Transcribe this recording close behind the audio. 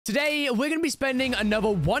Today, we're going to be spending another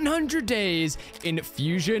 100 days in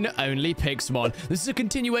Fusion-only Pixelmon. This is a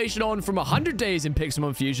continuation on from 100 days in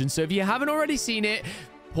Pixelmon Fusion, so if you haven't already seen it,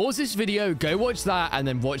 pause this video, go watch that, and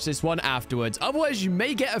then watch this one afterwards. Otherwise, you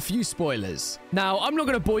may get a few spoilers. Now, I'm not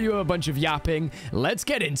going to bore you with a bunch of yapping. Let's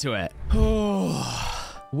get into it.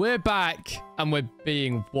 We're back, and we're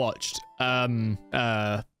being watched.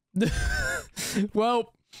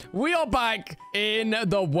 Well... we are back in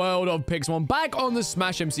the world of Pixelmon, back on the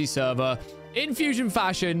Smash MC server. In Fusion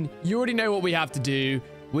fashion, you already know what we have to do.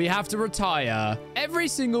 We have to retire every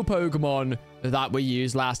single Pokemon that we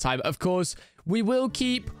used last time. Of course, we will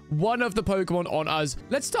keep one of the Pokemon on us.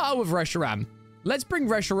 Let's start out with Reshiram. Let's bring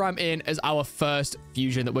Reshiram in as our first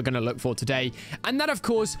fusion that we're going to look for today. And that, of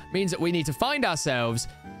course, means that we need to find ourselves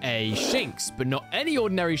a Shinx, but not any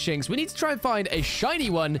ordinary Shinx. We need to try and find a shiny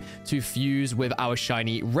one to fuse with our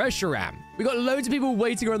shiny Reshiram. We got loads of people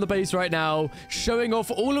waiting around the base right now, showing off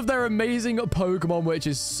all of their amazing Pokemon, which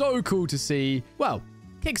is so cool to see. Well,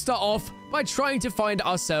 kickstart off by trying to find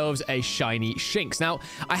ourselves a shiny Shinx. Now,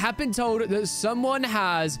 I have been told that someone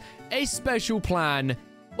has a special plan.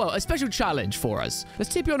 Well, a special challenge for us.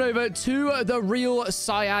 Let's tip you on over to the real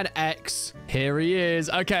Cyan X. Here he is.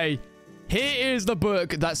 Okay. Here is the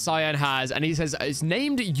book that Cyan has, and he says it's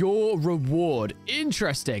named Your Reward.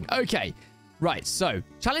 Interesting. Okay. Right, so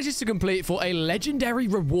challenge is to complete for a legendary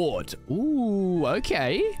reward. Ooh,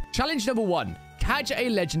 okay. Challenge number 1. Catch a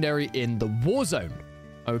legendary in the war zone.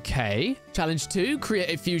 Okay. Challenge 2, create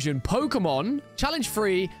a fusion Pokemon. Challenge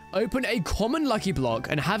 3, open a common lucky block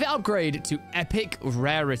and have it upgrade to epic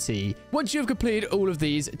rarity. Once you have completed all of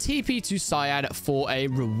these, TP to Cyan for a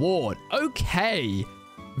reward. Okay.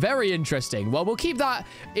 Very interesting. Well, we'll keep that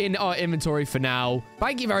in our inventory for now.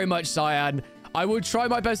 Thank you very much, Cyan. I will try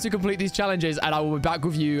my best to complete these challenges, and I will be back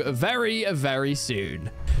with you very, very soon.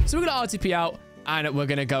 So we're going to RTP out, and we're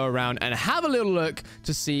going to go around and have a little look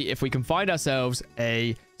to see if we can find ourselves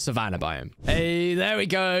a Savannah biome. Hey, there we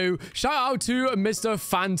go. Shout out to Mr.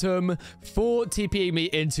 Phantom for TPing me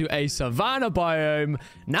into a Savannah biome.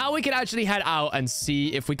 Now we can actually head out and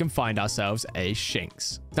see if we can find ourselves a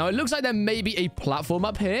Shinx. Now, it looks like there may be a platform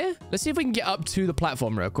up here. Let's see if we can get up to the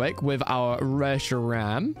platform real quick with our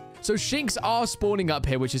Reshiram. So Shinx are spawning up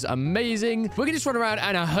here, which is amazing. We can just run around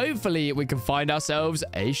and hopefully we can find ourselves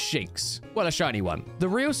a Shinx. Well, a shiny one. The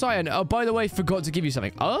real Cyan, oh, by the way, forgot to give you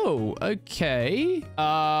something. Oh, okay.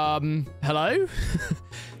 Hello?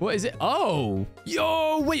 What is it? Oh.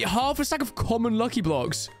 Yo, wait, half a stack of common lucky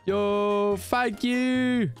blocks. Yo, thank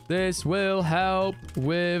you. This will help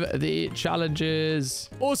with the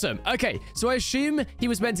challenges. Awesome. Okay, so I assume he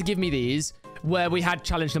was meant to give me these, where we had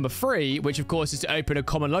challenge number 3, which of course is to open a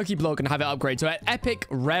common lucky block and have it upgrade to an epic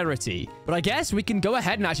rarity. But I guess we can go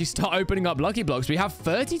ahead and actually start opening up lucky blocks. We have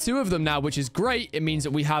 32 of them now, which is great. It means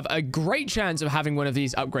that we have a great chance of having one of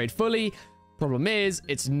these upgrade fully. Problem is,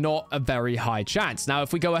 it's not a very high chance. Now,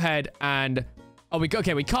 if we go ahead and... oh, we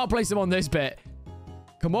can't place them on this bit.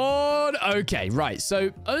 Come on. Okay, right.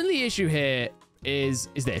 So only issue here is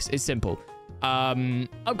this. It's simple.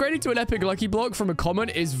 Upgrading to an epic lucky block from a common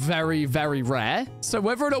is very, very rare. So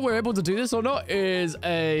whether or not we're able to do this or not is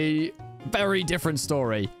a very different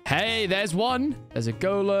story. Hey, there's one. There's a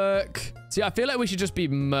Golurk. See, I feel like we should just be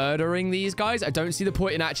murdering these guys. I don't see the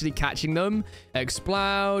point in actually catching them.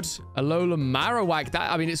 Explode. Alola Marowak. That,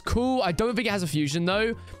 I mean, it's cool. I don't think it has a fusion,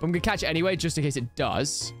 though. But I'm going to catch it anyway, just in case it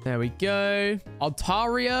does. There we go.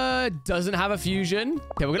 Altaria doesn't have a fusion.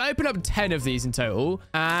 Okay, we're going to open up 10 of these in total.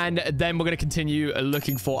 And then we're going to continue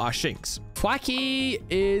looking for our Shinx. Thwacky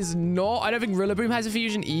is not... I don't think Rillaboom has a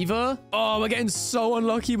fusion either. Oh, we're getting so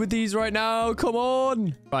unlucky with these right now. Come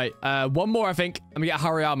on. Right, one more, I think. And we get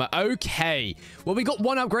Hariyama. Okay. Well, we got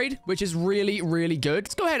one upgrade, which is really, really good.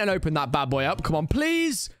 Let's go ahead and open that bad boy up. Come on,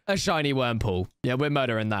 please. A shiny Wurmple. Yeah, we're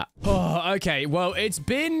murdering that. Oh, okay. Well, it's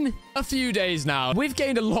been a few days now. We've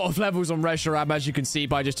gained a lot of levels on Reshiram, as you can see,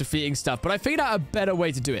 by just defeating stuff. But I figured out a better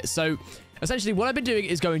way to do it. So... essentially, what I've been doing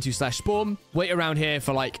is going to /spawn, wait around here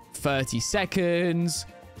for like 30 seconds,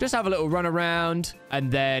 just have a little run around,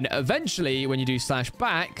 and then eventually, when you do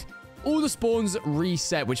 /back, all the spawns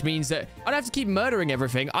reset, which means that I don't have to keep murdering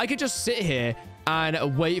everything. I could just sit here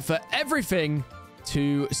and wait for everything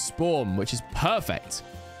to spawn, which is perfect.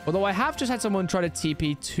 Although I have just had someone try to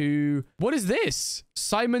TP to... what is this?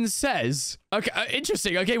 Simon Says. Okay,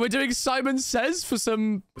 interesting. Okay, we're doing Simon Says for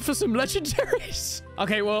some legendaries.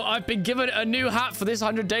 Okay, well, I've been given a new hat for this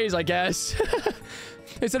 100 days, I guess.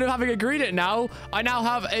 Instead of having agreed it now, I now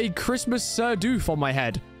have a Christmas Sir Doof on my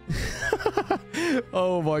head.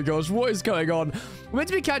 Oh my gosh, what is going on? We're meant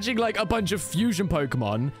to be catching like a bunch of fusion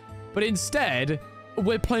Pokemon, but instead,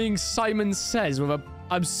 we're playing Simon Says with a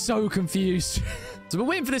I'm so confused. So we're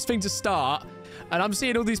waiting for this thing to start. And I'm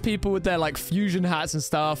seeing all these people with their, like, fusion hats and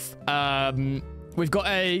stuff. We've got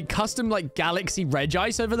a custom, like, Galaxy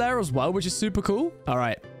Regice over there as well, which is super cool. All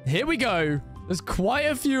right, here we go. There's quite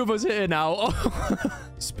a few of us here now.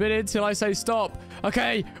 Spin it till I say stop.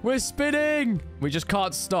 Okay, we're spinning. We just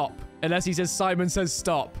can't stop unless he says Simon says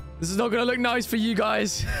stop. This is not going to look nice for you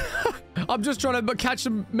guys. I'm just trying to catch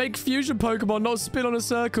some, make fusion Pokemon, not spin on a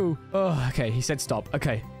circle. Oh, okay. He said stop.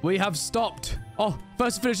 Okay. We have stopped. Oh,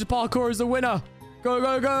 first to finish the parkour is the winner. Go,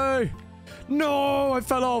 go, go. No, I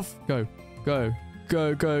fell off. Go, go,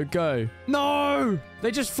 go, go, go. No,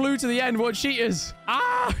 they just flew to the end. What cheaters.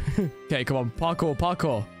 Ah. Okay, come on. Parkour,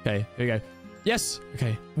 parkour. Okay, here we go. Yes.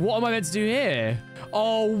 Okay. What am I meant to do here?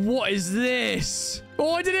 Oh, what is this?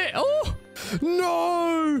 Oh, I did it. Oh,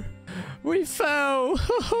 no. We fell.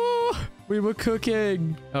 We were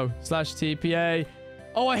cooking. Oh, slash TPA.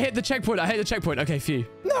 Oh, I hit the checkpoint. I hit the checkpoint. Okay, phew.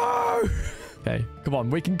 No. Okay, come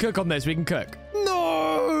on. We can cook on this. We can cook.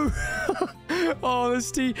 No. Oh,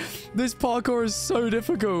 this parkour is so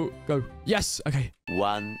difficult. Go. Yes. Okay.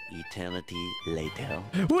 One eternity later.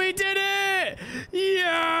 We did it.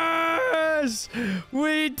 Yes.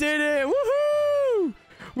 We did it. Woohoo.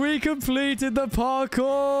 We completed the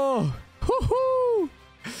parkour. Woohoo.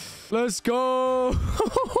 Let's go.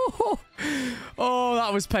 Oh,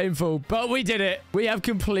 that was painful, but we did it. We have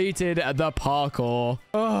completed the parkour.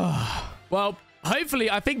 Oh, well, hopefully,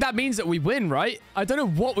 I think that means that we win, right? I don't know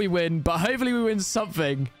what we win, but hopefully we win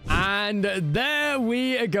something. And there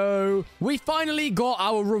we go. We finally got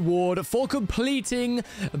our reward for completing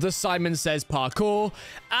the Simon Says parkour.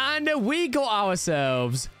 And we got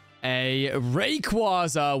ourselves a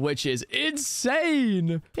Rayquaza, which is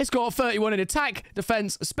insane. It's got 31 in attack,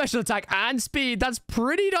 defense, special attack, and speed. That's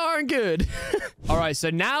pretty darn good. All right,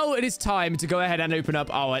 so now it is time to go ahead and open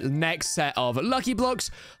up our next set of Lucky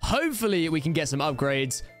Blocks. Hopefully, we can get some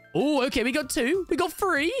upgrades. Oh, okay, we got 2. We got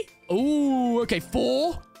 3. Oh, okay,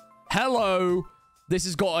 4. Hello. This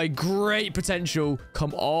has got a great potential.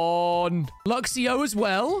 Come on. Luxio as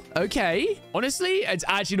well. Okay. Honestly, it's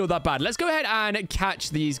actually not that bad. Let's go ahead and catch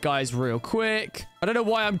these guys real quick. I don't know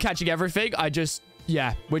why I'm catching everything.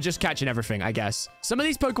 Yeah, we're just catching everything, I guess. Some of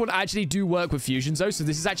these Pokemon actually do work with fusions, though, so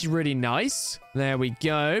this is actually really nice. There we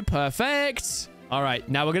go. Perfect. All right,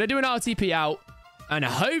 now we're going to do an RTP out, and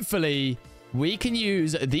hopefully we can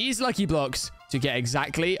use these Lucky Blocks to get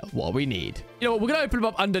exactly what we need. You know what? We're going to open them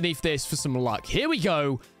up underneath this for some luck. Here we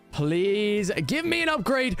go. Please give me an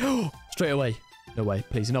upgrade. Straight away. No way.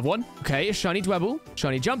 Please, another one. Okay, a shiny Dwebble,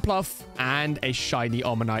 shiny Jumpluff, and a shiny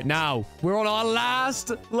Omanyte. Now, we're on our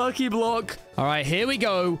last Lucky Block. All right, here we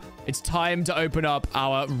go. It's time to open up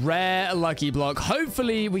our rare Lucky Block.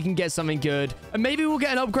 Hopefully, we can get something good. And maybe we'll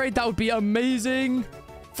get an upgrade. That would be amazing.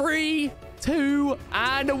 3, 2,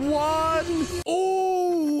 and 1.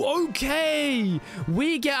 Oh, okay.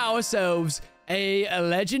 We get ourselves a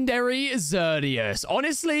legendary Xerneas.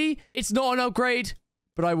 Honestly, it's not an upgrade,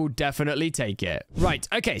 but I will definitely take it. Right,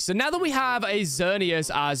 okay, so now that we have a Xerneas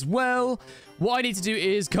as well, what I need to do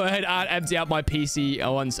is go ahead and empty out my PC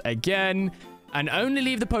once again and only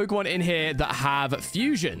leave the Pokemon in here that have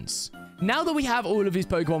fusions. Now that we have all of these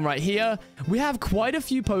Pokemon right here, we have quite a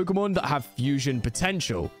few Pokemon that have fusion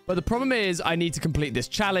potential. But the problem is I need to complete this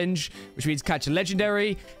challenge, which means catch a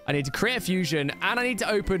legendary, I need to create a fusion, and I need to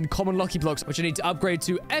open common Lucky Blocks, which I need to upgrade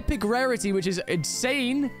to epic rarity, which is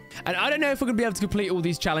insane. And I don't know if we're going to be able to complete all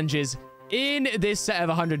these challenges in this set of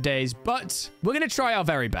 100 days, but we're going to try our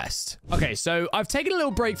very best. Okay, so I've taken a little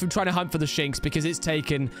break from trying to hunt for the Shinx because it's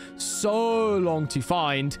taken so long to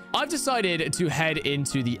find. I've decided to head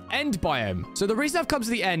into the end biome. So the reason I've come to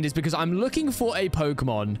the end is because I'm looking for a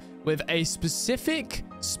Pokemon with a specific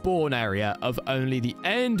spawn area of only the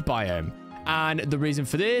end biome. And the reason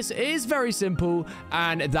for this is very simple,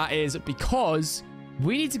 and that is because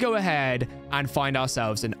we need to go ahead and find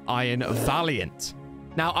ourselves an Iron Valiant.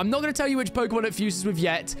 Now, I'm not going to tell you which Pokemon it fuses with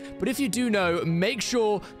yet, but if you do know, make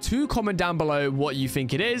sure to comment down below what you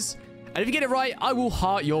think it is. And if you get it right, I will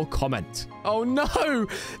heart your comment. Oh, no.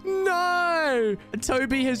 No.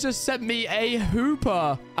 Toby has just sent me a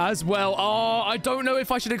Hooper as well. Oh, I don't know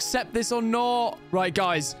if I should accept this or not. Right,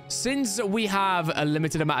 guys, since we have a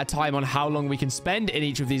limited amount of time on how long we can spend in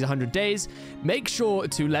each of these 100 days, make sure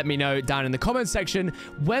to let me know down in the comments section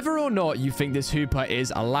whether or not you think this Hooper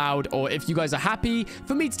is allowed, or if you guys are happy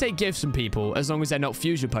for me to take gifts from people as long as they're not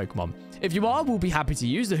fusion Pokemon. If you are, we'll be happy to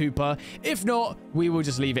use the Hooper. If not, we will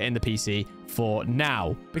just leave it in the PC for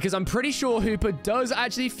now, because I'm pretty sure Hooper does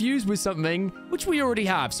actually fuse with something, which we already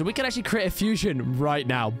have. So we can actually create a fusion right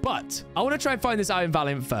now. But I want to try and find this Iron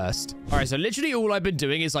Valiant first. All right, so literally all I've been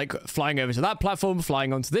doing is like flying over to that platform,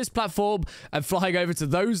 flying onto this platform, and flying over to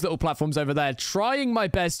those little platforms over there, trying my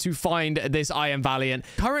best to find this Iron Valiant.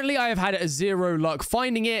 Currently, I have had 0 luck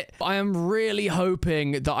finding it. I am really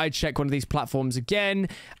hoping that I check one of these platforms again,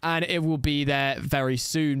 and it will be there very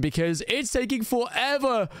soon, because it's taking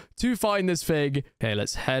forever to find this thing. Okay,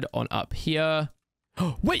 let's head on up here.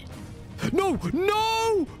 Oh, wait. No,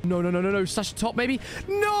 no, no, no, no, no, no. Slash top, maybe.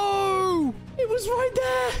 No, it was right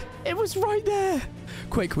there. It was right there.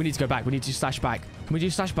 Quick, we need to go back. We need to slash back. Can we do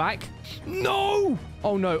slash back? No.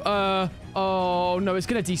 Oh, no. Oh, no, it's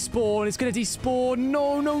going to despawn. It's going to despawn.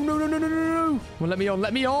 No, no, no, no, no, no, no, no. Well, let me on.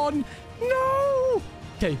 Let me on. No.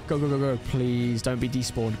 Okay, go, go, go, go. Please don't be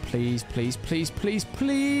despawned. Please, please, please, please,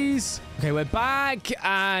 please. Okay, we're back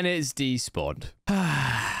and it's despawned.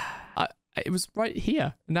 It was right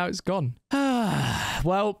here. And now it's gone.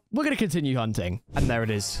 Well, we're going to continue hunting. And there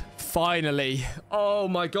it is. Finally. Oh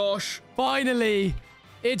my gosh. Finally.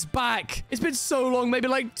 It's back. It's been so long, maybe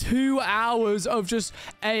like 2 hours of just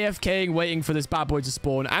AFKing, waiting for this bad boy to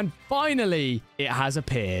spawn. And finally, it has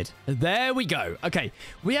appeared. There we go. Okay,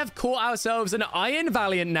 we have caught ourselves an Iron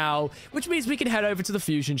Valiant now, which means we can head over to the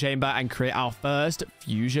Fusion Chamber and create our first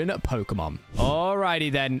Fusion Pokemon.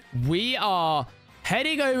 Alrighty then. We are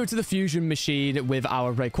heading over to the Fusion Machine with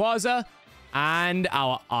our Rayquaza and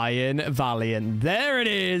our Iron Valiant. There it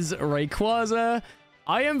is. Rayquaza,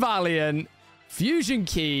 Iron Valiant, Fusion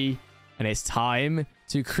Key, and it's time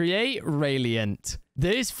to create Radiant.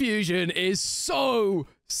 This fusion is so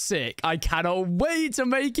sick. I cannot wait to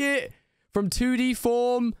make it from 2D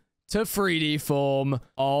form to 3D form.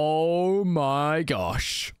 Oh my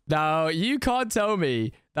gosh. Now, you can't tell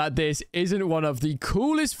me that this isn't one of the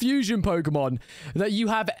coolest fusion Pokemon that you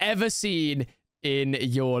have ever seen in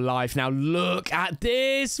your life. Now, look at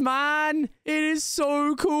this, man. It is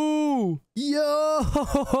so cool.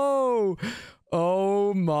 Yo!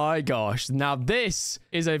 Oh my gosh. Now, this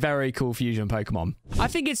is a very cool fusion Pokemon. I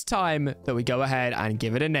think it's time that we go ahead and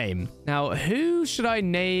give it a name. Now, who should I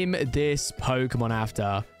name this Pokemon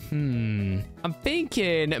after? I'm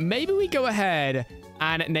thinking maybe we go ahead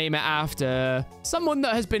and name it after someone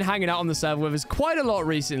that has been hanging out on the server with us quite a lot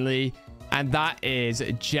recently, and that is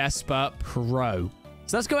Jesper Pro.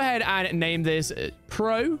 So let's go ahead and name this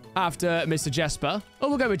Pro after Mr. Jesper. Oh,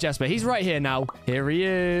 we'll go with Jesper. He's right here now. Here he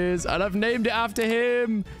is. And I've named it after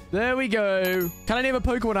him. There we go. Can I name a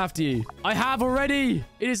Pokemon after you? I have already.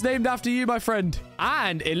 It is named after you, my friend.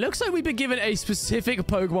 And it looks like we've been given a specific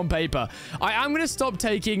Pokemon paper. I am going to stop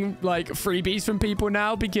taking, like, freebies from people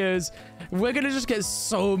now, because we're going to just get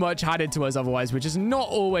so much handed to us otherwise, which is not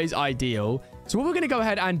always ideal. So what we're going to go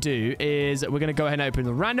ahead and do is we're going to go ahead and open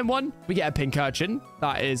the random one. We get a pink urchin.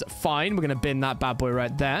 That is fine. We're going to bin that bad boy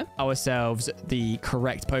right there. Ourselves the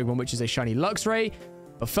correct Pokemon, which is a shiny Luxray.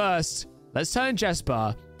 But first, let's turn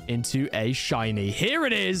Jesper into a shiny. Here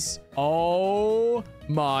it is. Oh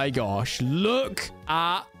my gosh. Look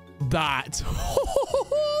at that.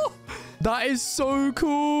 That is so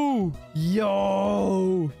cool.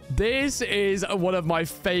 Yo, this is one of my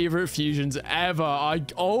favorite fusions ever.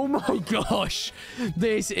 Oh my gosh,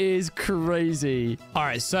 this is crazy. All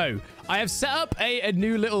right, so I have set up a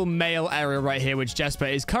new little mail area right here, which Jesper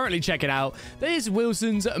is currently checking out. There's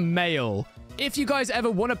Wilson's mail. If you guys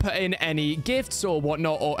ever want to put in any gifts or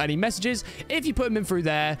whatnot, or any messages, if you put them in through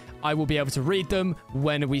there, I will be able to read them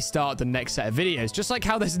when we start the next set of videos. Just like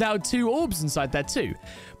how there's now 2 orbs inside there too.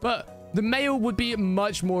 But the mail would be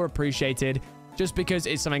much more appreciated, just because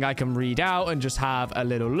it's something I can read out and just have a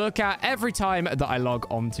little look at every time that I log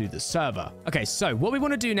onto the server. Okay, so what we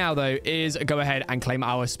want to do now, though, is go ahead and claim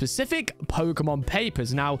our specific Pokemon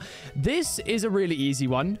papers. Now, this is a really easy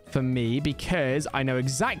one for me, because I know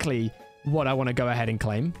exactly what I want to go ahead and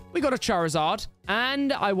claim. We got a Charizard,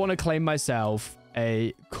 and I want to claim myself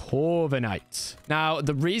a Corviknight. Now,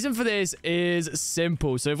 the reason for this is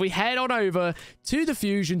simple. So if we head on over to the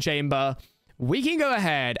Fusion Chamber, we can go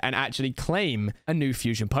ahead and actually claim a new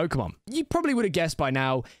fusion Pokemon. You probably would have guessed by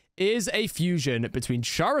now, is a fusion between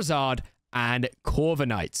Charizard and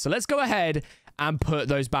Corviknight. So let's go ahead and put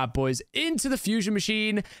those bad boys into the fusion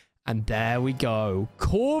machine. And there we go.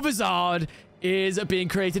 Corviknight is being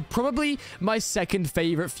created. Probably my second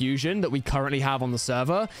favorite fusion that we currently have on the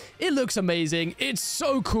server. It looks amazing. It's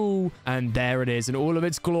so cool. And there it is in all of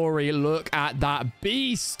its glory. Look at that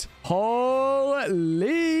beast.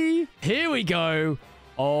 Holy. Here we go.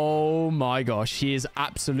 Oh my gosh, he is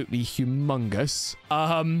absolutely humongous.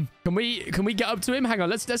 Can we get up to him? Hang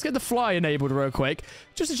on, let's get the fly enabled real quick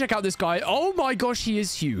just to check out this guy. Oh my gosh, he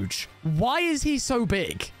is huge. Why is he so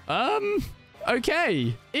big?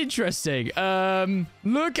 Okay, interesting.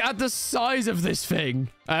 Look at the size of this thing.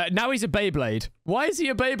 Now he's a Beyblade. Why is he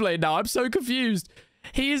a Beyblade now? I'm so confused.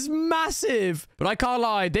 He is massive, but I can't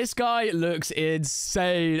lie. This guy looks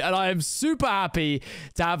insane, and I am super happy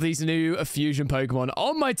to have these new fusion Pokemon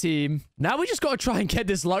on my team. Now we just got to try and get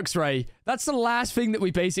this Luxray. That's the last thing that we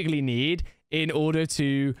basically need in order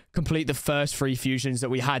to complete the first 3 fusions that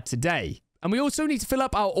we had today. And we also need to fill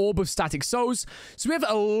up our Orb of Static Souls. So we have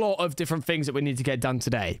a lot of different things that we need to get done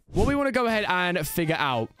today. What we want to go ahead and figure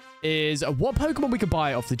out is what Pokemon we could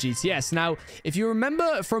buy off the GTS. Now, if you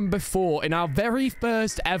remember from before, in our very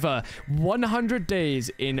first ever 100 Days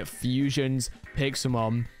in Fusion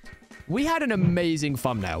Pixelmon, we had an amazing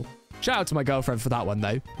thumbnail. Shout out to my girlfriend for that one,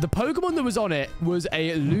 though. The Pokemon that was on it was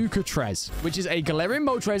a Lucatrez, which is a Galarian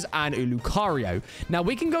Moltres and a Lucario. Now,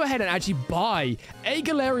 we can go ahead and actually buy a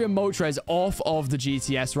Galarian Moltres off of the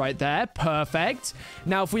GTS right there. Perfect.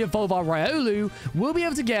 Now, if we evolve our Riolu, we'll be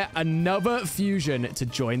able to get another fusion to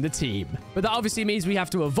join the team. But that obviously means we have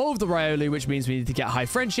to evolve the Riolu, which means we need to get high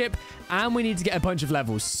friendship, and we need to get a bunch of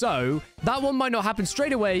levels. So, that one might not happen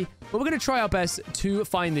straight away, but we're going to try our best to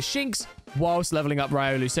find the Shinx whilst leveling up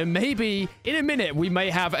Riolu. So maybe in a minute, we may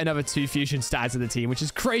have another 2 fusion stats in the team, which is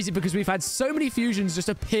crazy because we've had so many fusions just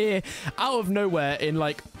appear out of nowhere in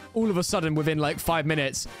like all of a sudden within like 5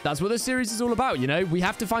 minutes. That's what this series is all about, you know? We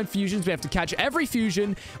have to find fusions. We have to catch every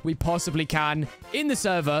fusion we possibly can in the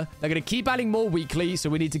server. They're going to keep adding more weekly, so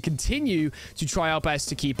we need to continue to try our best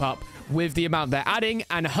to keep up with the amount they're adding.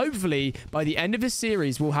 And hopefully, by the end of this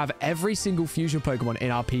series, we'll have every single fusion Pokemon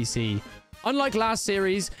in our PC. Unlike last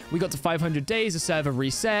series, we got to 500 days, a server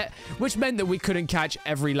reset, which meant that we couldn't catch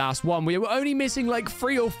every last one. We were only missing like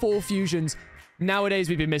 3 or 4 fusions. Nowadays,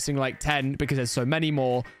 we've been missing like 10 because there's so many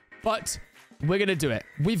more. But we're going to do it.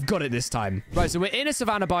 We've got it this time. Right, so we're in a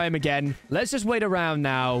Savannah biome again. Let's just wait around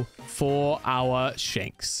now for our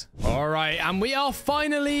Shinx. All right, and we are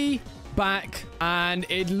finally back, and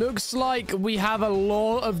it looks like we have a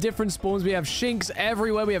lot of different spawns. We have Shinx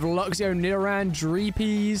everywhere. We have Luxio, Nidoran,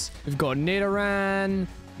 Dreepies. We've got Nidoran.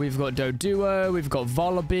 We've got Doduo. We've got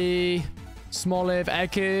Volibee, Smoliv,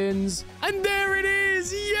 Ekans. And there it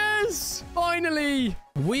is. Yes! Finally,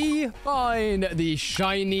 we find the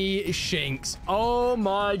shiny Shinx. Oh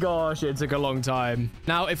my gosh, it took a long time.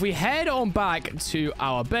 Now, if we head on back to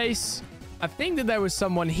our base, I think that there was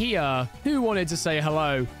someone here who wanted to say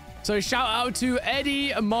hello. So shout out to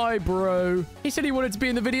Eddie, my bro. He said he wanted to be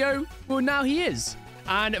in the video. Well, now he is.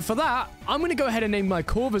 And for that, I'm going to go ahead and name my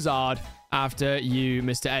Corvizard after you,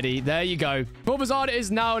 Mr. Eddie. There you go. Corvizard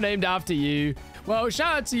is now named after you. Well,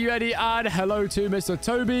 shout out to you, Eddie, and hello to Mr.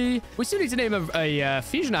 Toby. We still need to name a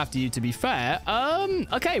fusion after you, to be fair.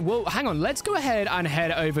 Okay, well, hang on. Let's go ahead and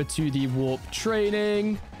head over to the warp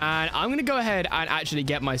training. And I'm going to go ahead and actually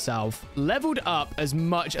get myself leveled up as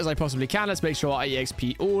much as I possibly can. Let's make sure our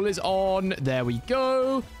EXP all is on. There we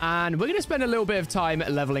go. And we're going to spend a little bit of time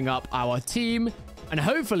leveling up our team. And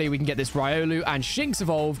hopefully we can get this Riolu and Shinx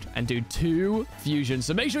evolved and do 2 fusions.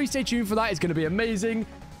 So make sure you stay tuned for that. It's going to be amazing.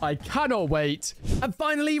 I cannot wait. And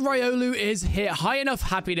finally, Riolu is hit high enough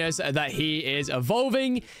happiness that he is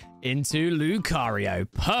evolving into Lucario.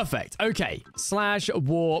 Perfect. Okay.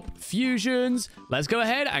 /warp fusions. Let's go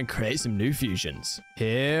ahead and create some new fusions.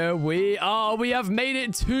 Here we are. We have made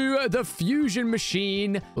it to the fusion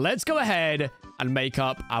machine. Let's go ahead and make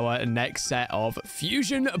up our next set of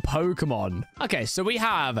fusion Pokemon. Okay, so we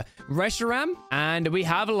have Reshiram and we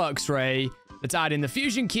have Luxray. Let's add in the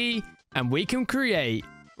fusion key and we can create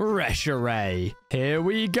Reshiram. Here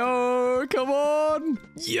we go. Come on.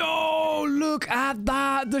 Yo, look at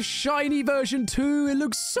that. The shiny version 2. It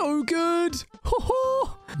looks so good.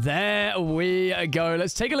 There we go.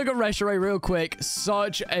 Let's take a look at Reshiram real quick.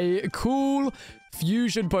 Such a cool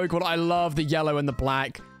fusion Pokemon. I love the yellow and the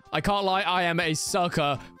black. I can't lie, I am a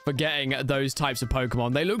sucker for getting those types of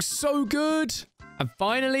Pokemon. They look so good. And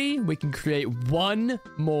finally, we can create one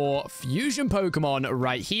more fusion Pokemon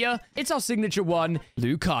right here. It's our signature one,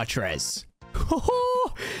 Lucatrez.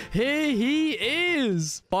 Here he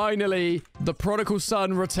is. Finally, the prodigal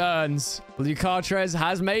son returns. Lucatrez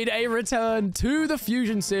has made a return to the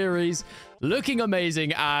Fusion series, looking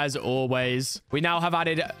amazing as always. We now have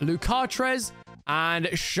added Lucatrez and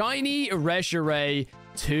shiny Reshiram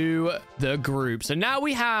to the group. So now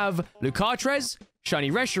we have Lucatrez,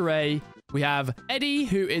 shiny Reshiram. We have Eddie,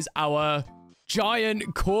 who is our giant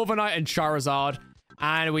Corviknight and Charizard.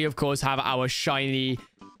 And we, of course, have our shiny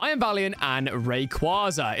I Am Valiant, and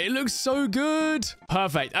Rayquaza. It looks so good.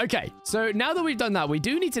 Perfect. Okay, so now that we've done that, we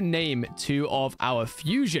do need to name 2 of our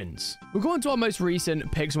fusions. We'll go on to our most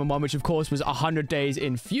recent Pixelmon one, which of course was 100 Days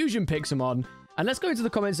in Fusion Pixelmon. And let's go into the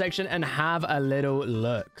comment section and have a little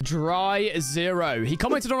look. Dry Zero. He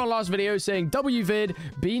commented on our last video saying, WVid,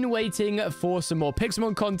 been waiting for some more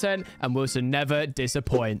Pixelmon content, and Wilson never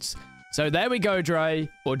disappoints. So there we go, Dry.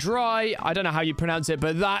 Or Dry. I don't know how you pronounce it,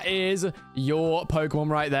 but that is your Pokemon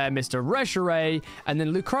right there, Mr. Reshiray. And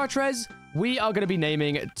then Lucatres, we are going to be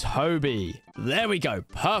naming Toby. There we go.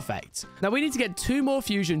 Perfect. Now we need to get 2 more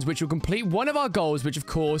fusions, which will complete one of our goals, which of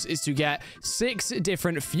course is to get 6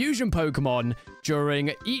 different fusion Pokemon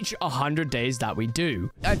during each 100 days that we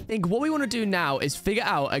do. I think what we want to do now is figure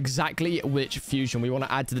out exactly which fusion we want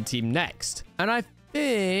to add to the team next. And I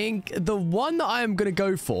think the one that I am going to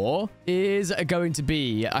go for is going to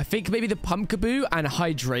be, I think maybe the Pumpkaboo and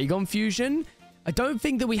Hydreigon fusion. I don't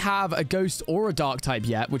think that we have a ghost or a dark type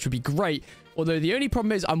yet, which would be great. Although the only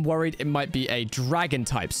problem is I'm worried it might be a dragon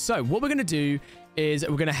type. So what we're going to do is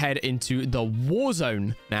we're going to head into the war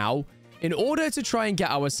zone now in order to try and get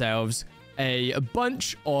ourselves a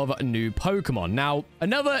bunch of new Pokemon. Now,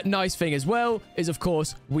 another nice thing as well is, of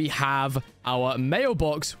course, we have our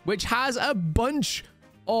mailbox, which has a bunch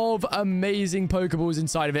of amazing Pokeballs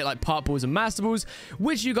inside of it, like Part Balls and Master Balls,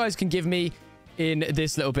 which you guys can give me in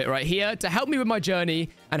this little bit right here to help me with my journey,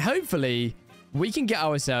 and hopefully we can get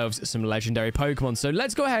ourselves some legendary Pokemon. So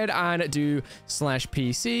let's go ahead and do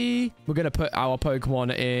 /PC. We're going to put our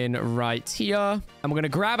Pokemon in right here, and we're going to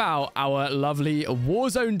grab out our lovely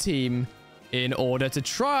Warzone team in order to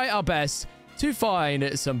try our best to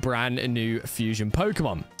find some brand new fusion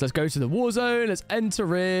Pokemon. So let's go to the Warzone. Let's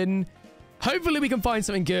enter in. Hopefully we can find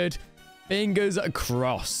something good. Fingers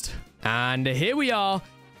crossed. And here we are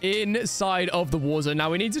inside of the Warzone.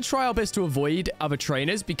 Now we need to try our best to avoid other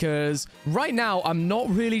trainers because right now I'm not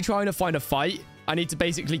really trying to find a fight. I need to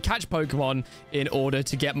basically catch Pokemon in order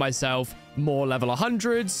to get myself more level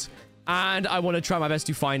 100s. And I want to try my best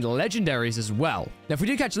to find legendaries as well. Now, if we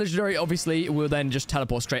do catch a legendary, obviously, we'll then just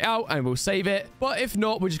teleport straight out and we'll save it. But if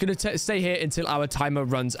not, we're just going to stay here until our timer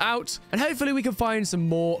runs out. And hopefully we can find some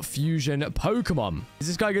more fusion Pokemon. Is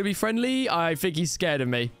this guy going to be friendly? I think he's scared of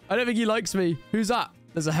me. I don't think he likes me. Who's that?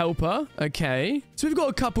 There's a helper. Okay. So we've got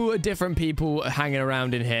a couple of different people hanging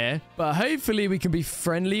around in here. But hopefully we can be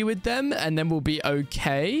friendly with them and then we'll be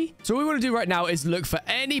okay. So what we want to do right now is look for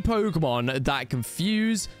any Pokemon that can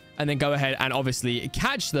fuse and then go ahead and obviously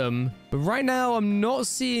catch them. But right now, I'm not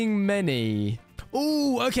seeing many.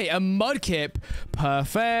 Ooh, okay, a Mudkip.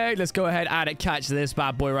 Perfect. Let's go ahead and catch this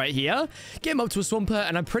bad boy right here. Get him up to a Swampert,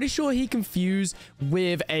 and I'm pretty sure he can fuse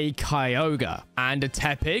with a Kyogre. And a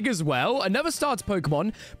Tepig as well. Another starter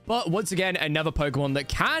Pokemon, but once again, another Pokemon that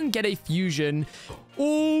can get a fusion.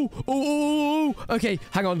 Oh, okay,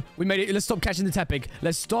 hang on. We made it. Let's stop catching the Tepig.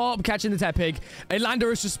 Let's stop catching the Tepig. A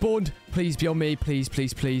Landorus just spawned. Please be on me. Please,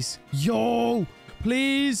 please, please. Yo,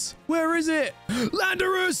 please. Where is it?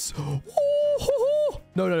 Landorus.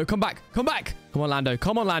 No, come back. Come back. Come on, Lando.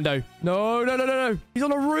 Come on, Lando. No. He's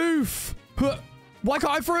on a roof. Why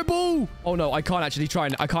can't I throw a ball? Oh, no, I can't actually try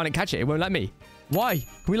and I can't catch it. It won't let me. Why?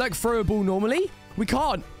 Can we like throw a ball normally? We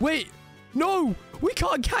can't. Wait. No, we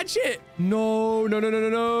can't catch it. No.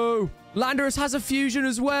 Landorus has a fusion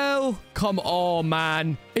as well. Come on,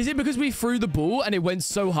 man. Is it because we threw the ball and it went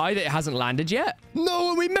so high that it hasn't landed yet? No,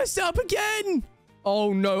 and we messed it up again.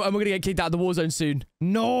 Oh, no. And we're going to get kicked out of the war zone soon.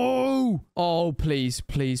 No. Oh, please.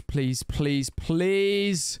 Why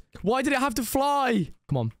did it have to fly?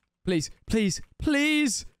 Come on. Please.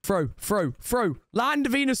 Throw. Land,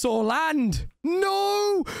 Venusaur, land.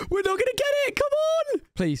 No, we're not going to get it. Come on.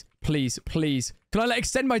 Please. Can I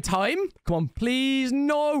extend my time? Come on, please.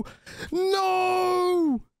 No.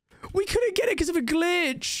 We couldn't get it because of a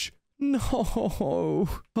glitch. No.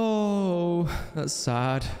 Oh, that's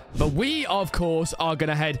sad. But we, of course, are going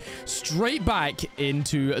to head straight back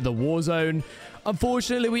into the war zone.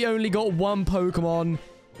 Unfortunately, we only got one Pokemon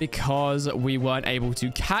because we weren't able to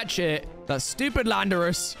catch it. That stupid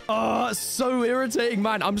Landorus. Oh, so irritating,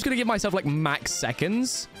 man. I'm just going to give myself like max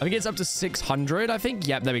seconds. I think it's up to 600, I think.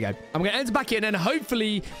 Yep, there we go. I'm going to enter back in and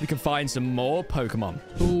hopefully we can find some more Pokemon.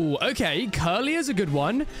 Ooh, okay. Curlia's a good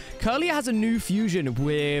one. Curlia has a new fusion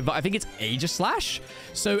with, I think it's Aegislash.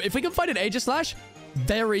 So if we can find an Aegislash,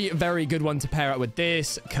 very, very good one to pair up with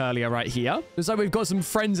this Curlia right here. Looks like we've got some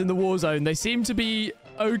friends in the war zone. They seem to be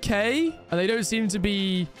okay, and they don't seem to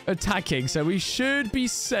be attacking, so we should be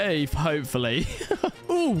safe, hopefully.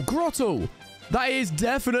 Ooh, Grottle. That is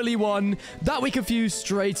definitely one that we can fuse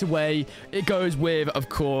straight away. It goes with, of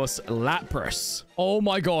course, Lapras. Oh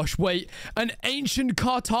my gosh, wait. An ancient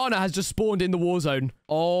Kartana has just spawned in the war zone.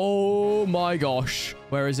 Oh my gosh.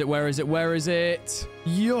 Where is it? Where is it? Where is it?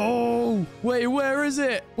 Yo! Wait, where is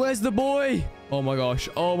it? Where's the boy? Oh my gosh.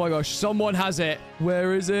 Oh my gosh. Someone has it.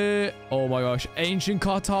 Where is it? Oh my gosh. Ancient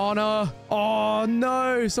Kartana. Oh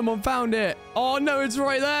no. Someone found it. Oh no, it's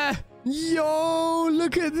right there. Yo,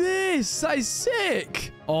 look at this. That is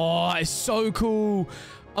sick. Oh, it's so cool.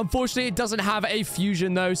 Unfortunately, it doesn't have a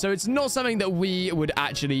fusion, though, so it's not something that we would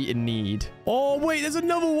actually need. Oh, wait, there's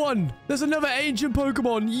another one. There's another ancient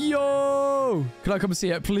Pokemon. Yo! Can I come and see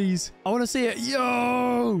it, please? I want to see it.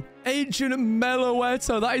 Yo! Ancient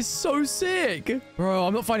Meloetta. That is so sick. Bro,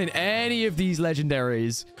 I'm not finding any of these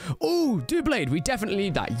legendaries. Oh, Doublade. We definitely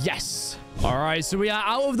need that. Yes. All right, so we are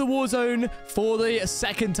out of the war zone for the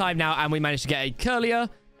second time now, and we managed to get a Curlier,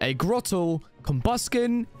 a Grottle,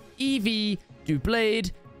 Combusken, Eevee,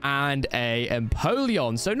 Doublade, and a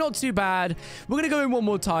Empoleon. So not too bad. We're going to go in one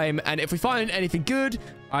more time, and if we find anything good,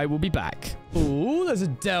 I will be back. Oh, there's a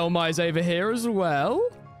Delmise over here as well.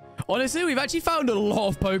 Honestly, we've actually found a lot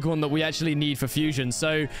of Pokemon that we actually need for fusion,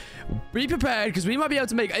 so be prepared because we might be able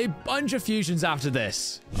to make a bunch of fusions after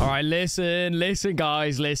this. All right, listen,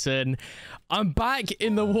 guys, listen. I'm back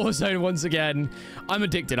in the war zone once again. I'm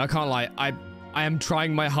addicted. I can't lie. I am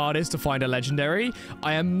trying my hardest to find a legendary.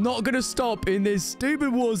 I am not going to stop in this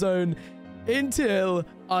stupid war zone until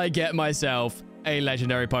I get myself a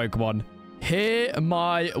legendary Pokemon. Hear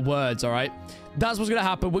my words, all right? That's what's going to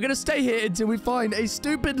happen. We're going to stay here until we find a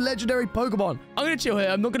stupid legendary Pokemon. I'm going to chill here.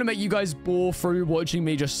 I'm not going to make you guys bore through watching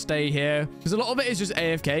me just stay here, because a lot of it is just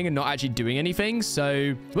AFKing and not actually doing anything.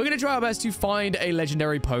 So we're going to try our best to find a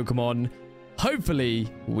legendary Pokemon. Hopefully,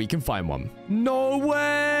 we can find one. No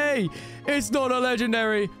way! It's not a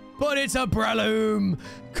legendary, but it's a Breloom.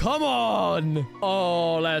 Come on!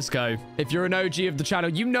 Oh, let's go. If you're an OG of the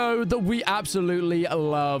channel, you know that we absolutely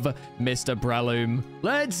love Mr. Breloom.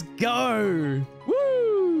 Let's go!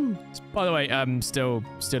 Woo! By the way, still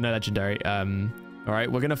no legendary. All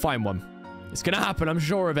right, we're gonna find one. It's gonna happen, I'm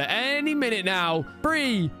sure of it. Any minute now.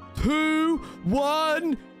 3, 2,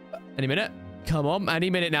 1. Any minute. Come on,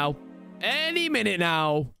 any minute now. Any minute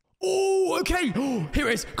now. Oh, okay. Oh, here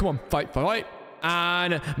it is. Come on. Fight.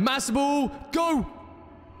 And Master Ball, go.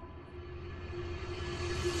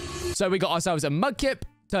 So we got ourselves a Mudkip,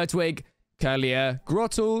 Turtwig, Curlier,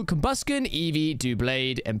 Grottle, Combusken, Eevee,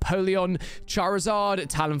 Doublade, Empoleon, Charizard,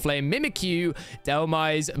 Talonflame, Mimikyu,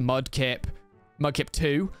 Delmise, Mudkip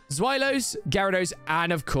 2, Xylos, Gyarados,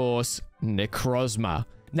 and of course, Necrozma.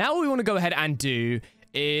 Now what we want to go ahead and do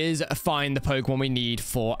is find the Pokemon we need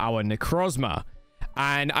for our Necrozma.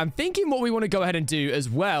 And I'm thinking what we want to go ahead and do as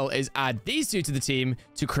well is add these two to the team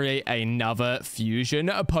to create another fusion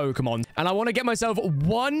Pokemon. And I want to get myself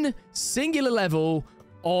one singular level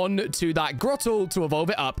on to that Grottle to evolve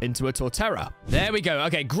it up into a Torterra. There we go.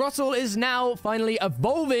 Okay, Grottle is now finally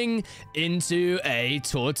evolving into a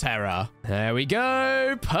Torterra. There we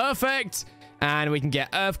go. Perfect. And we can get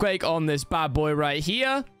Earthquake on this bad boy right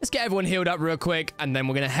here. Let's get everyone healed up real quick. And then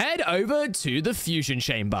we're going to head over to the fusion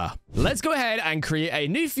chamber. Let's go ahead and create a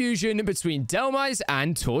new fusion between Delmise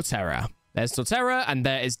and Torterra. There's Torterra and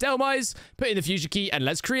there is Delmise. Put in the fusion key and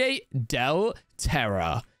let's create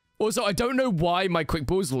Delterra. Also, I don't know why my quick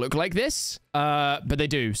balls look like this, but they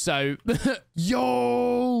do. So,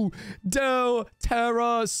 yo,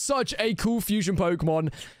 Delterra, such a cool fusion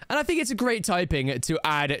Pokemon. And I think it's a great typing to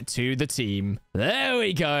add to the team. There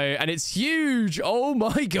we go. And it's huge. Oh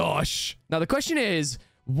my gosh. Now, the question is,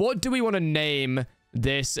 what do we want to name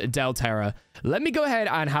this Delterra? Let me go ahead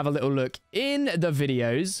and have a little look in the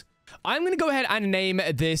videos. I'm going to go ahead and name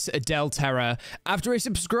this Delterra after a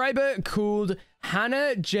subscriber called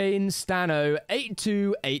Hannah Jane Stano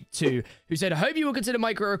 8282, who said, I hope you will consider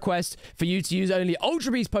micro request for you to use only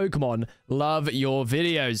Ultra Beast Pokemon. Love your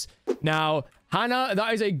videos. Now, Hannah,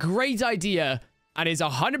 that is a great idea and is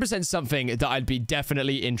 100% something that I'd be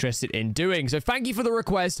definitely interested in doing. So thank you for the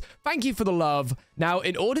request. Thank you for the love. Now,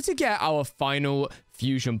 in order to get our final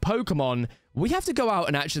fusion Pokemon, we have to go out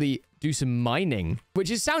and actually do some mining, which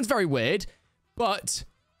sounds very weird, but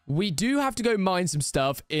we do have to go mine some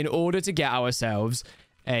stuff in order to get ourselves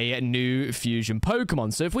a new fusion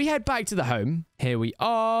Pokemon. So if we head back to the home, here we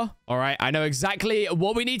are. All right, I know exactly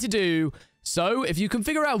what we need to do. So if you can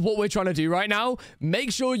figure out what we're trying to do right now,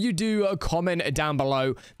 make sure you do a comment down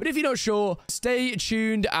below. But if you're not sure, stay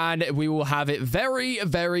tuned and we will have it very,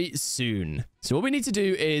 very soon. So what we need to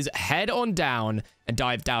do is head on down and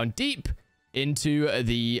dive down deep into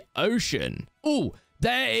the ocean. Oh,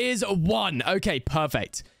 there is one. Okay,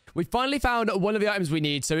 perfect. We finally found one of the items we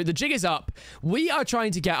need. So the jig is up. We are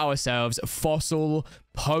trying to get ourselves fossil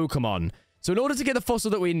Pokemon. So in order to get the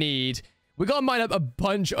fossil that we need, we got to mine up a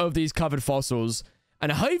bunch of these covered fossils.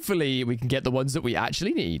 And hopefully we can get the ones that we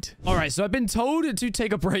actually need. All right, so I've been told to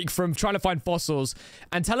take a break from trying to find fossils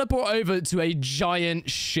and teleport over to a giant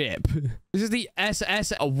ship. This is the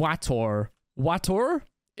SS Wator. Wator?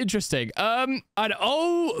 Interesting. And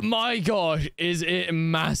oh my gosh, is it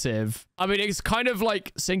massive? I mean, it's kind of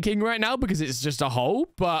like sinking right now because it's just a hole,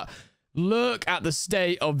 but look at the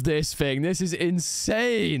state of this thing. This is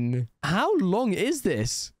insane. How long is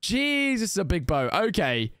this? Jeez, this is a big boat.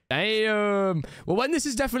 Okay. Damn. Well, when this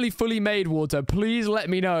is definitely fully made, Water, please let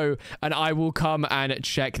me know and I will come and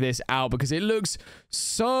check this out because it looks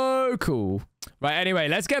so cool. Right, anyway,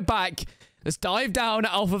 let's get back. Let's dive down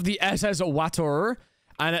off of the SS Water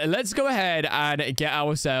and let's go ahead and get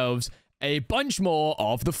ourselves a bunch more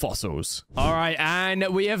of the fossils. All right, and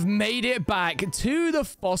we have made it back to the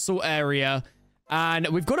fossil area. And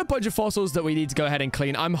we've got a bunch of fossils that we need to go ahead and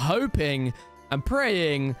clean. I'm hoping and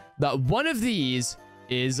praying that one of these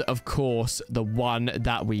is, of course, the one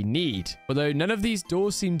that we need. Although none of these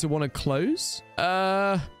doors seem to want to close.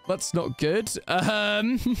 That's not good.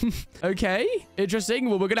 Okay, interesting.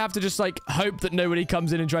 Well, we're going to have to just, like, hope that nobody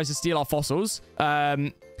comes in and tries to steal our fossils.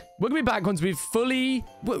 We're going to be back once we've fully,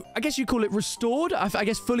 well, I guess you call it restored. I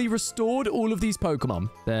guess fully restored all of these Pokemon.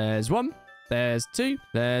 There's 1. There's 2.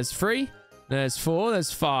 There's 3. There's 4.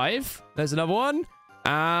 There's 5. There's another one.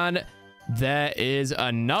 And there is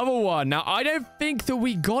another one. Now, I don't think that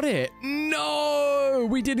we got it. No,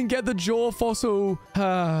 we didn't get the jaw fossil.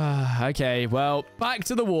 Okay, well, back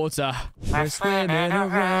to the water. We're swimming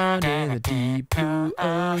around in the deep blue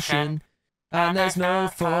ocean. And there's no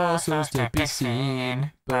fossils to be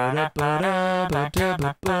seen. Is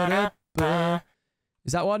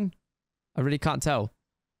that one? I really can't tell.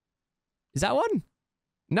 Is that one?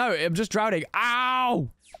 No, I'm just drowning. Ow!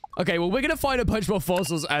 Okay, well, we're going to find a bunch more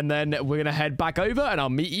fossils and then we're going to head back over and I'll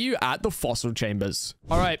meet you at the fossil chambers.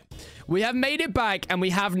 All right, we have made it back and we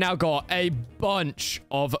have now got a bunch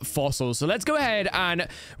of fossils. So let's go ahead and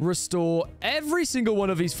restore every single one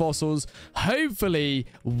of these fossils. Hopefully,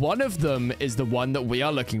 one of them is the one that we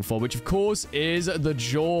are looking for, which of course is the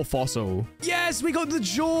jaw fossil. Yes, we got the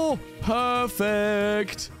jaw.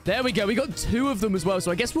 Perfect. There we go. We got 2 of them as well.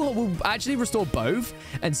 So I guess we'll actually restore both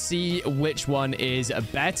and see which one is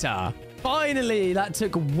better. Finally, that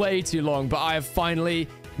took way too long, but I have finally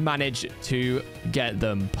managed to get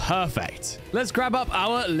them. Perfect. Let's grab up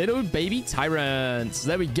our little baby tyrants.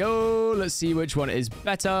 There we go. Let's see which one is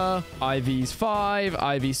better. IV's 5,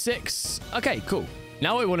 IV 6. Okay, cool.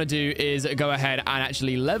 Now what we want to do is go ahead and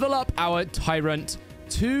actually level up our tyrant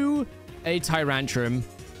to a Tyrantrum.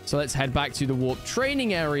 So let's head back to the warp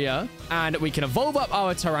training area and we can evolve up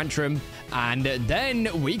our Tyrantrum and then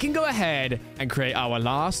we can go ahead and create our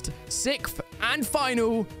last, 6th and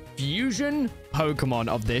final fusion Pokemon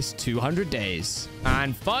of this 200 days.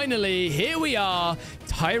 And finally, here we are.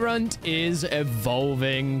 Tyrant is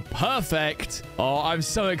evolving. Perfect. Oh, I'm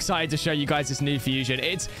so excited to show you guys this new fusion.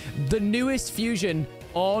 It's the newest fusion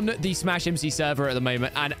on the Smash MC server at the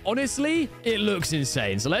moment. And honestly, it looks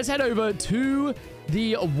insane. So let's head over to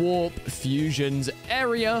the Warp Fusions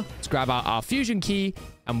area. Let's grab out our fusion key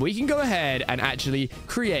and we can go ahead and actually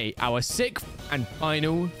create our 6th and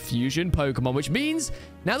final fusion Pokemon, which means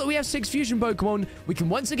now that we have 6 fusion Pokemon, we can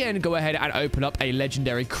once again go ahead and open up a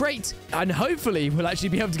legendary crate and hopefully we'll actually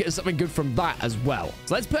be able to get something good from that as well.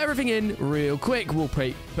 So let's put everything in real quick. We'll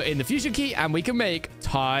put in the fusion key and we can make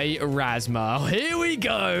Tyrasma. Here we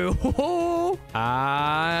go.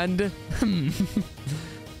 And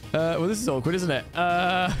well, this is awkward, isn't it?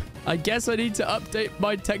 I guess I need to update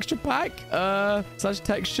my texture pack, /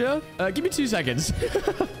 texture. Give me 2 seconds.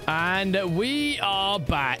 And we are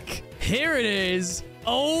back. Here it is.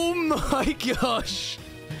 Oh my gosh.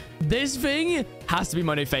 This thing has to be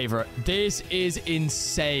my new favorite. This is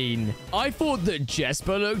insane. I thought that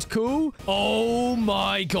Jesper looked cool. Oh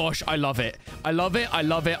my gosh. I love it. I love it. I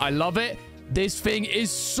love it. I love it. This thing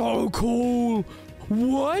is so cool.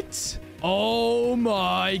 What? Oh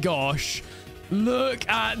my gosh. Look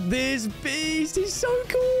at this beast. He's so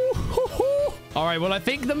cool. All right. Well, I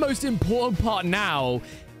think the most important part now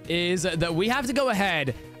is that we have to go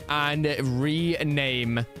ahead and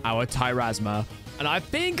rename our Tyrasma. And I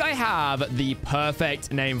think I have the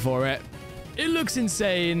perfect name for it. It looks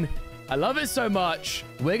insane. I love it so much.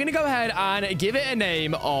 We're going to go ahead and give it a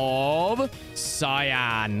name of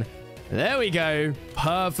Cyan. There we go.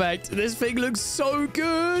 Perfect. This thing looks so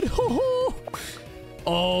good.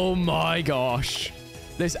 Oh my gosh.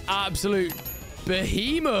 This absolute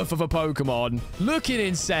behemoth of a Pokemon. Looking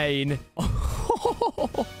insane.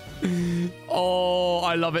 Oh,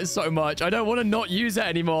 I love it so much. I don't want to not use it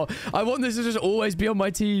anymore. I want this to just always be on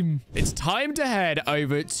my team. It's time to head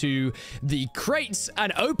over to the crates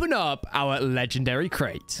and open up our legendary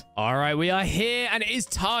crate. All right, we are here and it is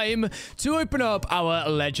time to open up our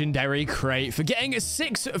legendary crate for getting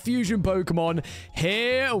 6 fusion Pokemon.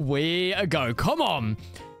 Here we go. Come on.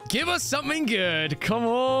 Give us something good. Come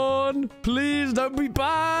on. Please don't be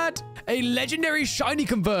bad. A legendary shiny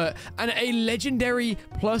convert and a legendary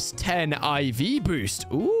 +10 IV boost.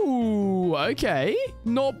 Ooh, okay.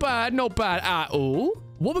 Not bad at all.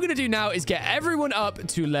 What we're going to do now is get everyone up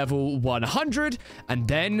to level 100 and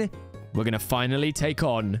then we're going to finally take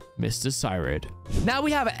on Mr. Cyrid. Now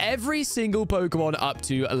we have every single Pokemon up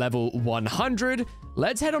to level 100.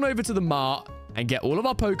 Let's head on over to the mart and get all of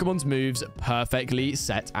our Pokemon's moves perfectly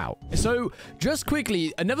set out. So, just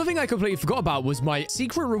quickly, another thing I completely forgot about was my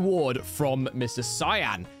secret reward from Mr.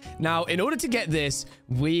 Cyan. Now, in order to get this,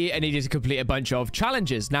 we needed to complete a bunch of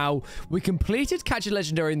challenges. Now, we completed Catch a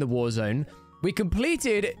Legendary in the War Zone. We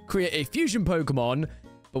completed Create a Fusion Pokemon,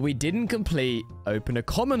 but we didn't complete Open a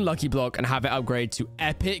Common Lucky Block and have it upgrade to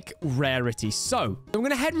Epic Rarity. So, I'm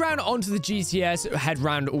going to head round onto the GTS, head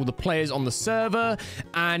round all the players on the server,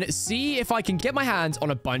 and see if I can get my hands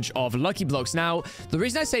on a bunch of Lucky Blocks. Now, the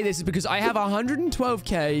reason I say this is because I have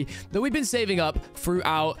 112k that we've been saving up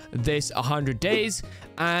throughout this 100 days,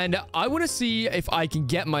 and I want to see if I can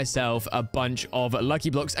get myself a bunch of Lucky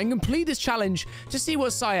Blocks and complete this challenge to see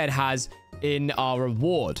what Cyan has in our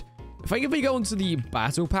reward. If we go onto the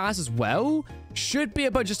battle pass as well, should be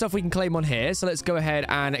a bunch of stuff we can claim on here. So let's go ahead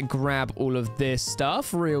and grab all of this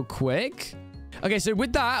stuff real quick. Okay, so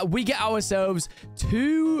with that, we get ourselves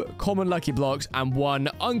 2 common lucky blocks and 1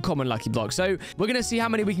 uncommon lucky block. So we're going to see how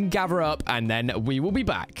many we can gather up and then we will be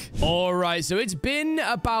back. All right, so it's been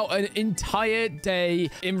about an entire day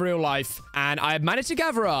in real life and I've managed to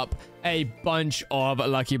gather up a bunch of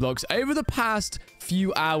lucky blocks over the past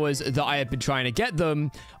few hours that I have been trying to get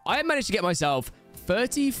them. I have managed to get myself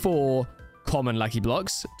 34 common lucky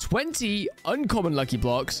blocks, 20 uncommon lucky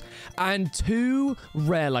blocks, and 2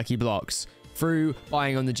 rare lucky blocks through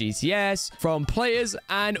buying on the GTS, from players,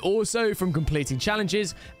 and also from completing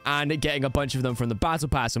challenges and getting a bunch of them from the battle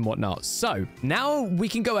pass and whatnot. So now we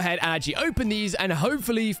can go ahead and actually open these and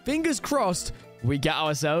hopefully, fingers crossed, we get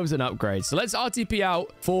ourselves an upgrade. So let's RTP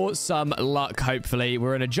out for some luck, hopefully.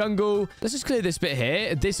 We're in a jungle. Let's just clear this bit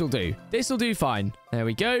here. This'll do. This'll do fine. There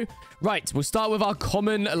we go. Right, we'll start with our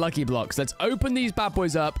common lucky blocks. Let's open these bad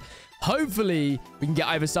boys up. Hopefully, we can get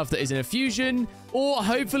either stuff that is in a fusion or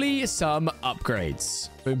hopefully some upgrades.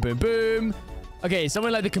 Boom, boom, boom. Okay,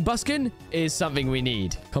 something like the Combustion is something we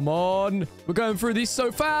need. Come on. We're going through these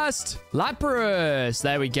so fast. Lapras.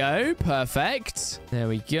 There we go. Perfect. There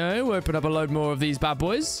we go. We'll open up a load more of these bad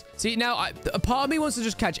boys. See, now, a part of me wants to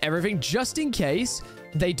just catch everything just in case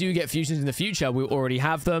they do get fusions in the future. We already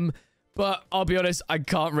have them. But I'll be honest, I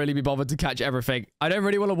can't really be bothered to catch everything. I don't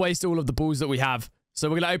really want to waste all of the balls that we have. So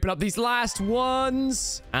we're going to open up these last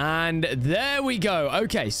ones. And there we go.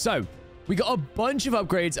 Okay, so we got a bunch of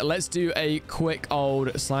upgrades. Let's do a quick old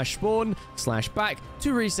 /spawn /back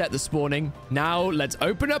to reset the spawning. Now, let's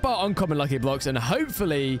open up our uncommon lucky blocks and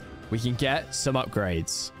hopefully we can get some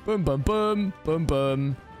upgrades. Boom, boom, boom, boom,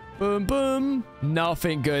 boom. Boom, boom.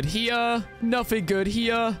 Nothing good here. Nothing good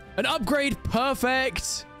here. An upgrade.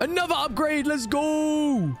 Perfect. Another upgrade. Let's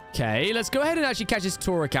go. Okay, let's go ahead and actually catch this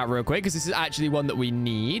Torracat real quick because this is actually one that we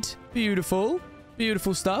need. Beautiful.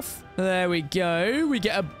 Beautiful stuff. There we go. We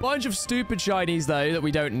get a bunch of stupid shinies, though, that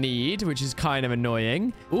we don't need, which is kind of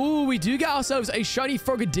annoying. Ooh, we do get ourselves a shiny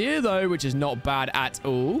Frogadier, though, which is not bad at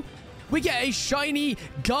all. We get a shiny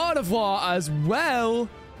Gardevoir as well.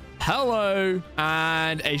 Hello.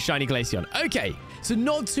 And a shiny Glaceon. Okay, so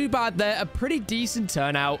not too bad there. A pretty decent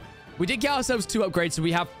turnout. We did get ourselves 2 upgrades, so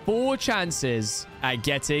we have 4 chances at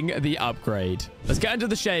getting the upgrade. Let's get into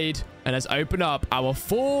the shade and let's open up our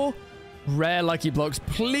 4 rare lucky blocks.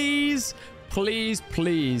 Please, please,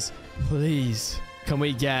 please, please. Can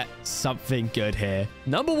we get something good here?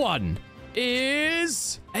 Number 1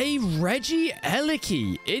 is a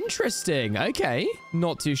Regieleki. Interesting. Okay.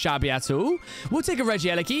 Not too shabby at all. We'll take a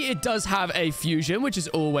Regieleki. It does have a fusion, which is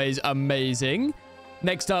always amazing.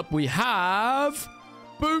 Next up, we have...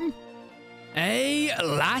 Boom. A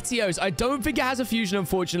Latios. I don't think it has a fusion,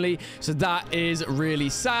 unfortunately. So that is really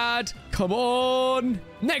sad. Come on.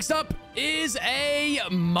 Next up is a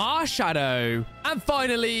Marshadow. And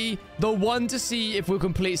finally, the one to see if we'll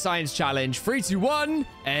complete Science Challenge. 3, 2, 1.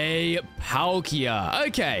 A Palkia.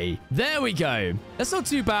 Okay, there we go. That's not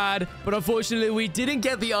too bad, but unfortunately, we didn't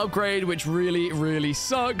get the upgrade, which really, really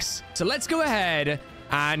sucks. So let's go ahead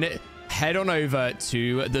and head on over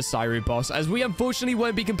to the Cyrud boss, as we unfortunately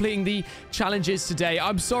won't be completing the challenges today.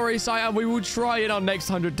 I'm sorry, Cyan. We will try in our next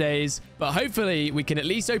 100 days, but hopefully we can at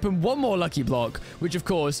least open one more lucky block, which of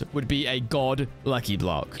course would be a God lucky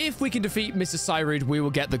block. If we can defeat Mr. Cyrud, we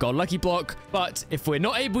will get the God lucky block, but if we're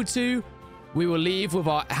not able to, we will leave with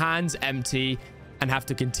our hands empty and have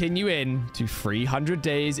to continue in to 300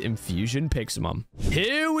 days in Fusion Pixelmon.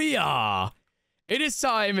 Here we are. It is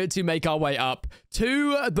time to make our way up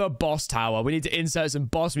to the boss tower. We need to insert some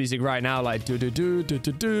boss music right now, like do do do do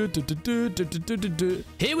do do do do do do do do.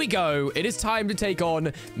 Here we go. It is time to take on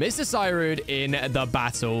Mr. Cyrud in the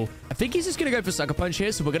battle. I think he's just gonna go for Sucker Punch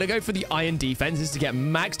here, so we're gonna go for the Iron Defenses to get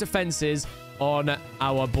max defenses on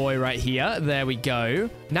our boy right here. There we go.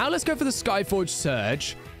 Now let's go for the Skyforge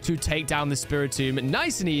Surge to take down the Spiritomb.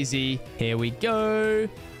 Nice and easy. Here we go.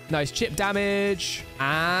 Nice chip damage.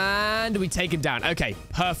 And we take him down. Okay,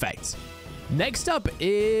 perfect. Next up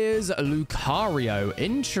is Lucario.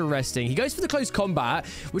 Interesting. He goes for the close combat,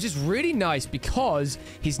 which is really nice because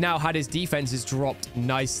he's now had his defenses dropped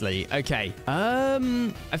nicely. Okay.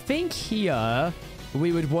 I think here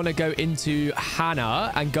we would want to go into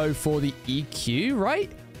Hannah and go for the EQ,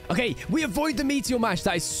 right? Okay, we avoid the Meteor Mash.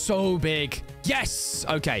 That is so big. Yes.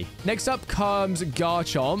 Okay. Next up comes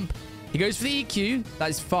Garchomp. He goes for the EQ. That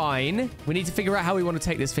is fine. We need to figure out how we want to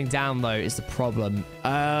take this thing down, though, is the problem.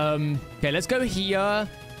 Okay, let's go here.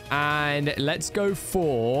 And let's go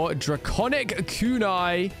for Draconic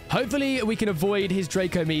Kunai. Hopefully, we can avoid his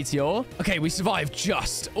Draco Meteor. Okay, we survived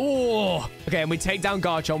just. Oh. Okay, and we take down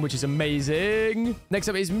Garchomp, which is amazing. Next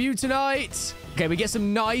up is Mutanite. Okay, we get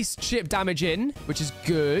some nice chip damage in, which is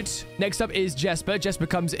good. Next up is Jesper. Jesper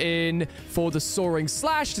comes in for the Soaring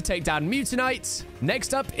Slash to take down Mutanite.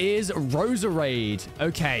 Next up is Roserade.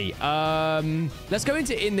 Okay, let's go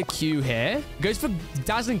into In the Queue here. Goes for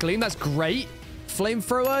Dazzling Gleam. That's great.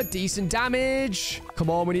 Flamethrower, decent damage. Come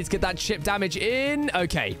on, we need to get that chip damage in.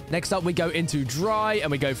 Okay, next up we go into Dry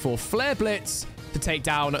and we go for Flare Blitz to take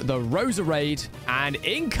down the Roserade. And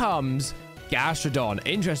in comes Gastrodon.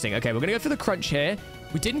 Interesting. Okay, we're going to go for the Crunch here.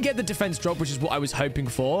 We didn't get the defense drop, which is what I was hoping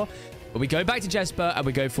for. But we go back to Jesper and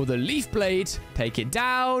we go for the Leaf Blade. Take it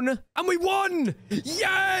down. And we won!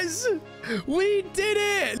 Yes! We did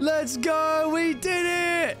it! Let's go! We did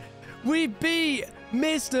it! We beat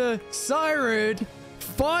Mr. Cyrud.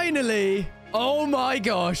 Finally. Oh my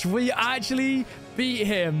gosh. We actually beat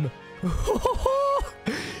him.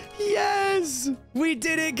 Yes. We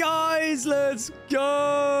did it, guys. Let's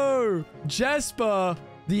go. Jesper,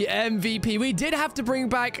 the MVP. We did have to bring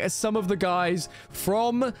back some of the guys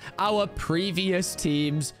from our previous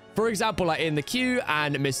teams. For example, like In the Queue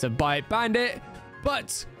and Mr. Bite Bandit.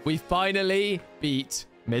 But we finally beat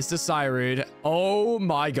Mr. Cyrud. Oh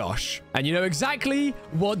my gosh. And you know exactly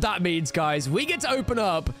what that means, guys. We get to open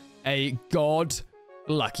up a God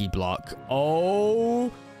lucky block.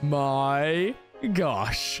 Oh my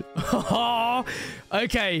gosh.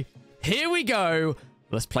 Okay, here we go.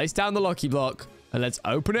 Let's place down the lucky block and let's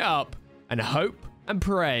open it up and hope and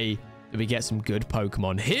pray that we get some good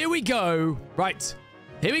Pokemon. Here we go. Right,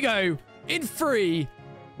 here we go. In 3.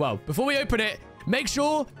 Well, before we open it, make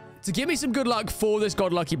sure to give me some good luck for this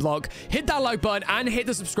God Lucky block. Hit that like button and hit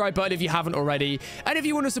the subscribe button if you haven't already. And if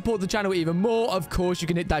you want to support the channel even more, of course, you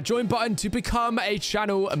can hit that join button to become a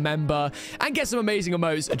channel member and get some amazing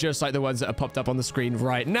emotes just like the ones that are popped up on the screen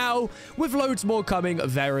right now, with loads more coming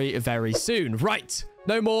very, very soon. Right.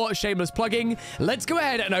 No more shameless plugging. Let's go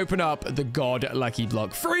ahead and open up the God Lucky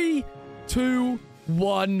block. 3, 2,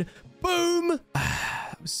 1. Boom.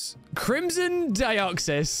 Crimson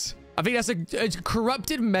Deoxys. I think that's a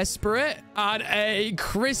corrupted Mesprit and a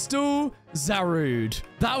Crystal Zarude.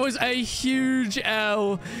 That was a huge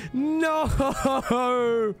L. No.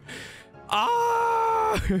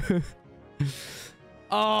 Ah.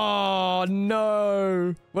 Oh,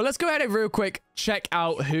 no. Well, let's go ahead and real quick check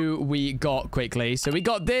out who we got quickly. So we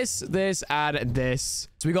got this, and this.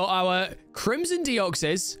 So we got our Crimson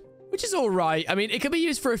Deoxys, which is all right. I mean, it can be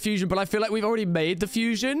used for a fusion, but I feel like we've already made the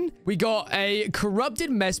fusion. We got a Corrupted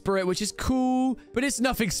Mesprit, which is cool, but it's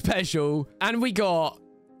nothing special. And we got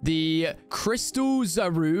the Crystal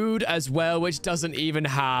Zarude as well, which doesn't even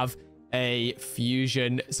have a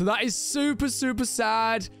fusion. So that is super, super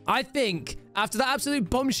sad. I think after that absolute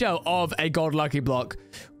bombshell of a god lucky block,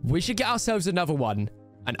 we should get ourselves another one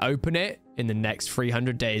and open it in the next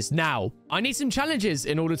 300 days. Now, I need some challenges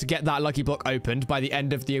in order to get that lucky block opened by the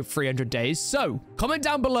end of the 300 days. So comment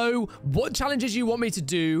down below what challenges you want me to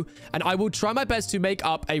do, and I will try my best to make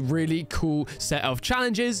up a really cool set of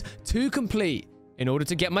challenges to complete in order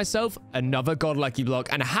to get myself another god lucky block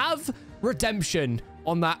and have redemption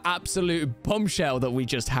on that absolute bombshell that we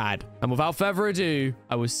just had. And without further ado,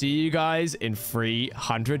 I will see you guys in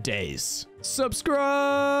 300 days.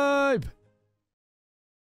 Subscribe!